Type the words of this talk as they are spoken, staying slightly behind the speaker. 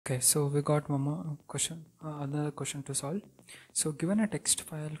Okay, so we got one more question, another question to solve. So given a text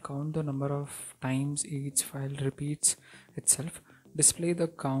file, count the number of times each file repeats itself. Display the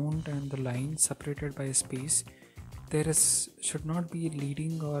count and the line separated by a space. Should not be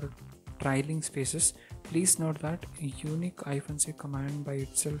leading or trailing spaces. Please note that Uniq-c command by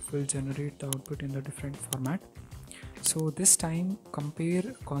itself will generate the output in a different format. So this time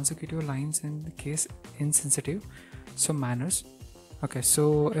compare consecutive lines in the case insensitive. So manners. Okay,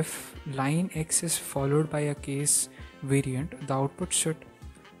 so if line X is followed by a case variant, the output should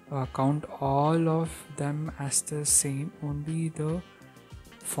count all of them as the same, only the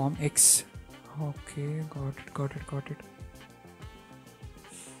form X. Okay, got it.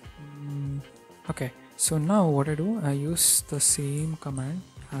 Okay, so now what I do, I use the same command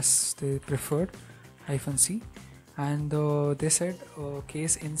as the preferred -c, and they said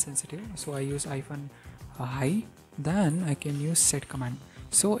case insensitive, so I use -i. Then I can use set command,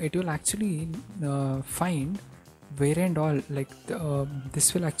 so it will actually find where and all, like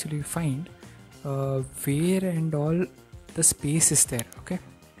this will actually find where and all the space is there.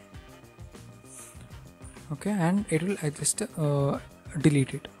 Okay, and it will just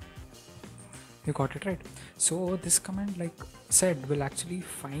delete it. You got it right? So this command, like said, will actually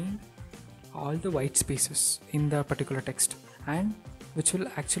find all the white spaces in the particular text, and which will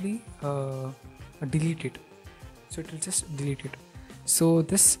actually delete it. So it will just delete it. So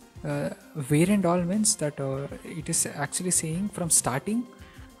this where and all means that it is actually saying from starting,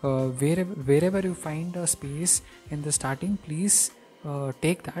 wherever you find a space in the starting, please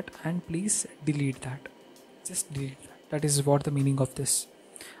take that and please delete that. Just delete that. That is what the meaning of this.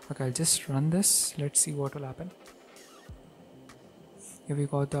 Okay, I'll just run this. Let's see what will happen. Here we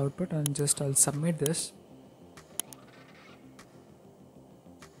got the output, and just I'll submit this.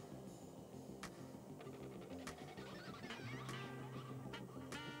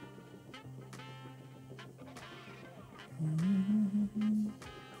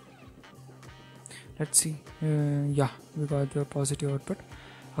 Let's see. Yeah, we got the positive output.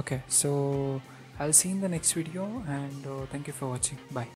 Okay, so I'll see you in the next video, and thank you for watching. Bye.